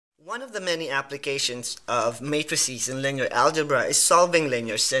One of the many applications of matrices in linear algebra is solving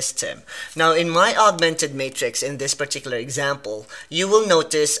linear system. Now, in my augmented matrix in this particular example, you will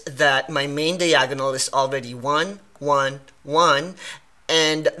notice that my main diagonal is already 1, 1, 1,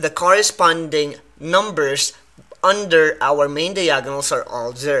 and the corresponding numbers under our main diagonals are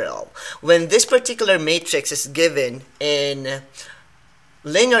all 0. When this particular matrix is given in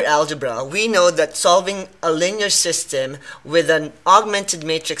linear algebra, we know that solving a linear system with an augmented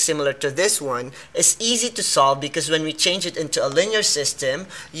matrix similar to this one is easy to solve because when we change it into a linear system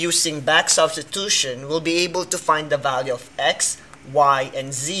using back substitution, we'll be able to find the value of x, y,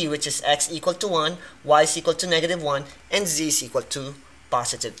 and z, which is x equal to 1, y is equal to -1, and z is equal to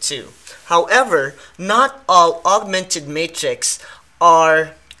 +2. However, not all augmented matrices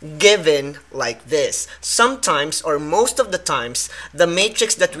are given like this. Sometimes, or most of the times, the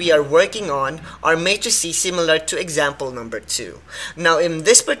matrix that we are working on are matrices similar to example number 2. Now, in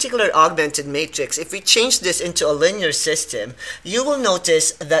this particular augmented matrix, if we change this into a linear system, you will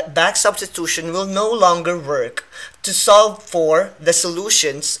notice that back substitution will no longer work to solve for the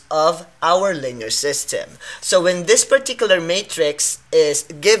solutions of our linear system. So when this particular matrix is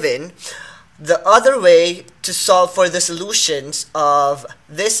given, the other way to solve for the solutions of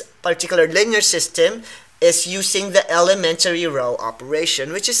this particular linear system is using the elementary row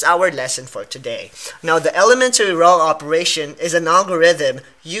operation, which is our lesson for today. Now, the elementary row operation is an algorithm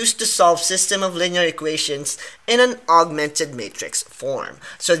used to solve system of linear equations in an augmented matrix form.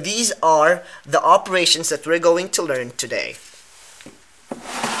 So these are the operations that we're going to learn today.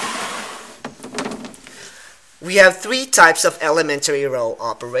 We have three types of elementary row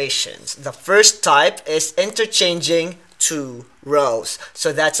operations. The first type is interchanging two rows.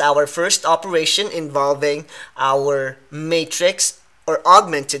 So that's our first operation involving our matrix or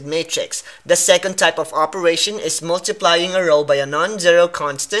augmented matrix. The second type of operation is multiplying a row by a non-zero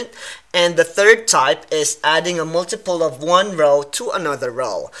constant. And the third type is adding a multiple of one row to another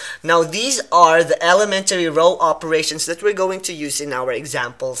row. Now, these are the elementary row operations that we're going to use in our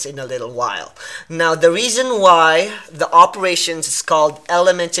examples in a little while. Now, the reason why the operations is called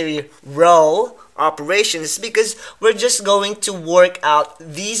elementary row operations is because we're just going to work out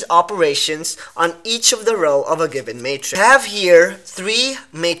these operations on each of the row of a given matrix. We have here three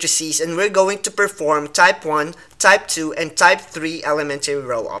matrices and we're going to perform type 1, type 2, and type 3 elementary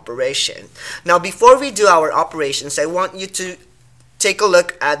row operation. Now, before we do our operations, I want you to take a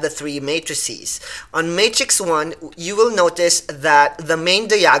look at the three matrices. On matrix 1, you will notice that the main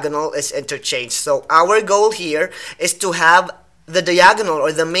diagonal is interchanged. So our goal here is to have the diagonal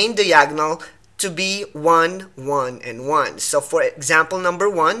or the main diagonal to be 1, 1, and 1. So for example number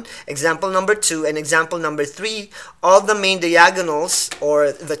 1, example number 2, and example number 3, all the main diagonals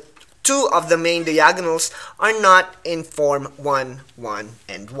or the two of the main diagonals are not in form 1, 1,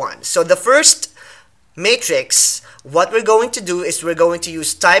 and 1. So the first matrix, what we're going to do is we're going to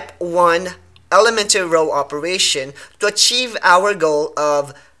use type 1 elementary row operation to achieve our goal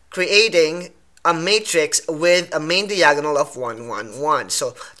of creating a matrix with a main diagonal of 1, 1, 1.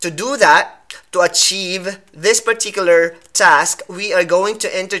 So to do that, to achieve this particular task, we are going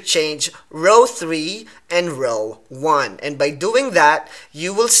to interchange row 3 and row 1. And by doing that,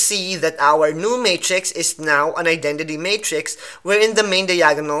 you will see that our new matrix is now an identity matrix wherein the main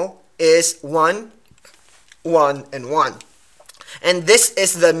diagonal is 1, 1, and 1. And this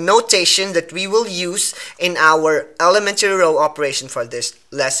is the notation that we will use in our elementary row operation for this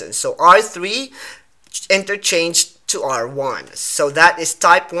lesson. So R3 interchanged to R1. So that is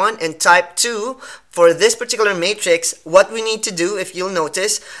type 1 and type 2. For this particular matrix, what we need to do, if you'll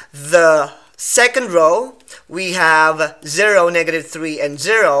notice, the second row, we have 0, -3, and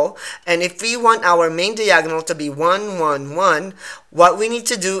 0. And if we want our main diagonal to be 1, 1, 1, what we need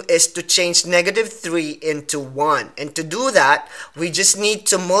to do is to change -3 into 1. And to do that, we just need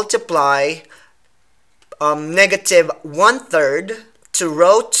to multiply -1/3 to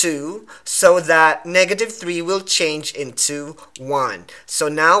row 2 so that -3 will change into 1. So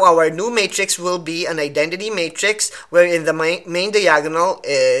now our new matrix will be an identity matrix wherein the main diagonal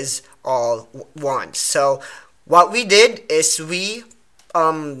is all 1. So what we did is we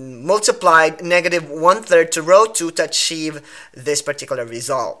multiplied -1/3 to row 2 to achieve this particular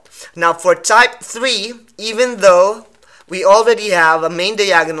result. Now for type 3, even though we already have a main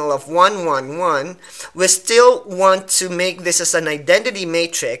diagonal of 1, 1, 1, we still want to make this as an identity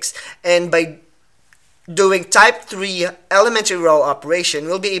matrix, and by doing type 3 elementary row operation,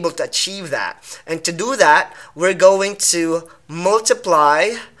 we'll be able to achieve that. And to do that, we're going to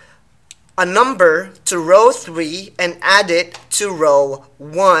multiply a number to row 3 and add it to row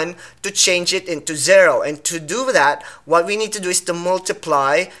 1 to change it into 0. And to do that, what we need to do is to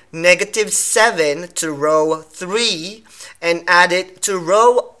multiply -7 to row 3 and add it to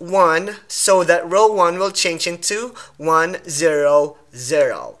row 1 so that row 1 will change into 1, 0,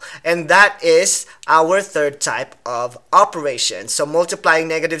 0. And that is our third type of operation. So multiplying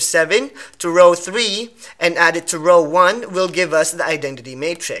 -7 to row 3 and add it to row 1 will give us the identity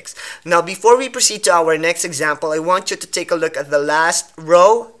matrix. Now before we proceed to our next example, I want you to take a look at the last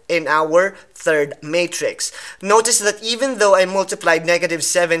row in our third matrix. Notice that even though I multiplied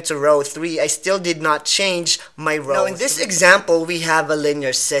 -7 to row 3, I still did not change my row. Now in this example, we have a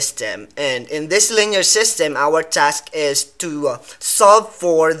linear system, and in this linear system, our task is to solve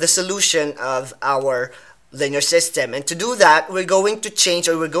for the solution of our linear system. And to do that, we're going to change,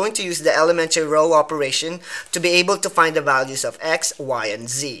 or we're going to use the elementary row operation to be able to find the values of x, y, and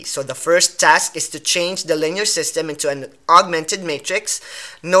z. So the first task is to change the linear system into an augmented matrix.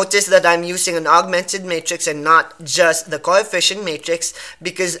 Notice that I'm using an augmented matrix and not just the coefficient matrix,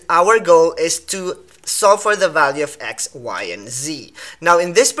 because our goal is to solve for the value of x, y, and z. Now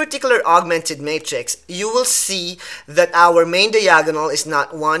in this particular augmented matrix, you will see that our main diagonal is not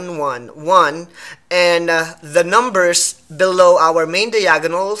 1, 1, 1, and the numbers below our main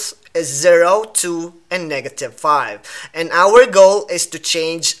diagonals is 0, 2, and -5. And our goal is to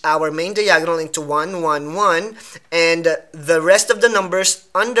change our main diagonal into 1, 1, 1, and the rest of the numbers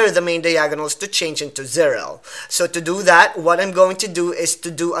under the main diagonals to change into 0. So to do that, what I'm going to do is to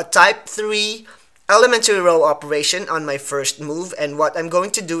do a type 3 elementary row operation on my first move, and what I'm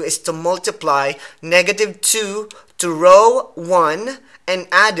going to do is to multiply -2 to row 1 and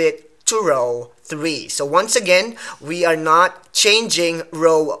add it to row 3. So once again, we are not changing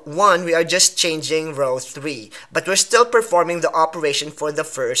row 1, we are just changing row 3, but we're still performing the operation for the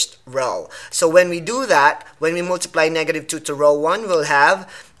first row. So when we do that, when we multiply -2 to row 1, we'll have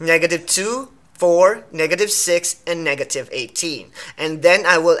 -2, 4, -6, and -18. And then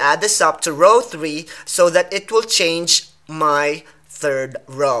I will add this up to row 3 so that it will change my third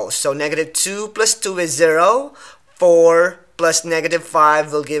row. So -2 plus 2 is 0, 4 plus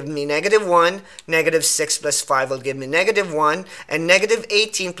 -5 will give me -1, -6 plus 5 will give me -1, and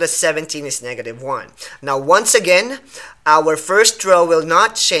 -18 plus 17 is -1. Now once again, our first row will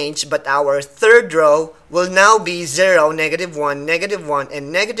not change, but our third row will now be 0, -1, -1,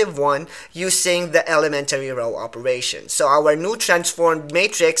 and -1 using the elementary row operation. So our new transformed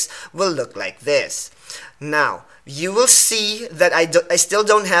matrix will look like this. Now, you will see that I still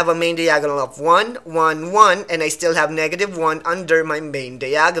don't have a main diagonal of 1, 1, 1, and I still have -1 under my main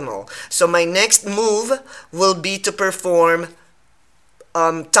diagonal. So my next move will be to perform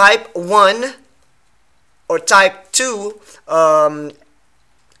type 1 or type 2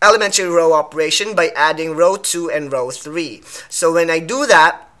 elementary row operation by adding row 2 and row 3. So when I do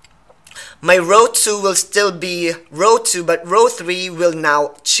that, my row 2 will still be row 2, but row 3 will now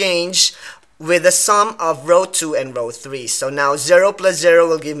change with the sum of row 2 and row 3. So now 0 plus 0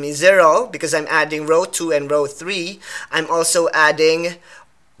 will give me 0 because I'm adding row 2 and row 3. I'm also adding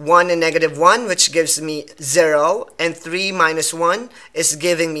 1 and -1, which gives me 0, and 3 minus 1 is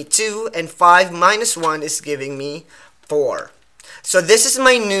giving me 2, and 5 minus 1 is giving me 4. So this is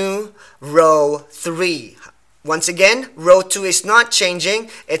my new row 3. Once again, row 2 is not changing,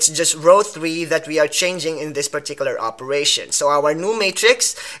 it's just row 3 that we are changing in this particular operation. So our new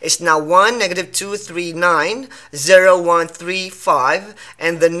matrix is now 1, -2, 3, 9, 0, 1, 3, 5,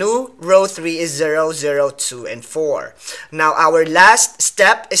 and the new row 3 is 0, 0, 2, and 4. Now our last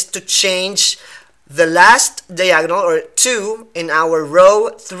step is to change the last diagonal, or 2, in our row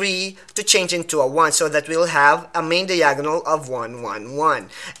 3 to change into a 1, so that we'll have a main diagonal of 1, 1, 1.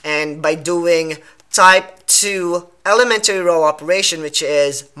 And by doing type 2 elementary row operation, which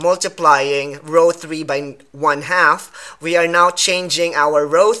is multiplying row 3 by 1/2, we are now changing our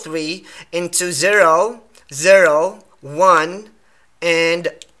row 3 into 0, 0, 1, and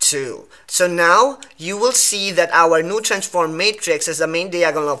 2. So now you will see that our new transformed matrix has a main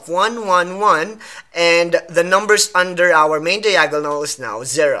diagonal of 1, 1, 1, and the numbers under our main diagonal is now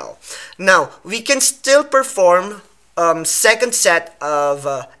 0. Now we can still perform second set of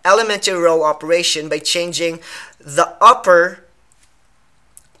elementary row operation by changing the upper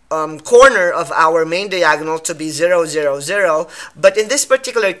corner of our main diagonal to be 0, 0, 0. But in this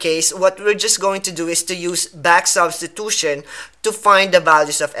particular case, what we're just going to do is to use back substitution to find the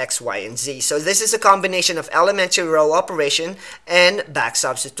values of x, y, and z. So this is a combination of elementary row operation and back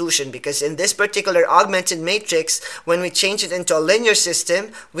substitution, because in this particular augmented matrix, when we change it into a linear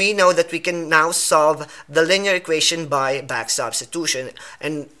system, we know that we can now solve the linear equation by back substitution.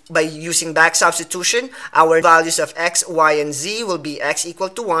 And by using back substitution, our values of x, y, and z will be x equal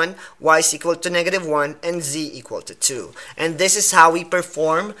to 1, y is equal to -1, and z equal to 2. And this is how we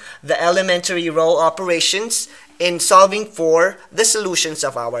perform the elementary row operations in solving for the solutions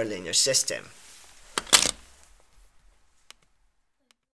of our linear system.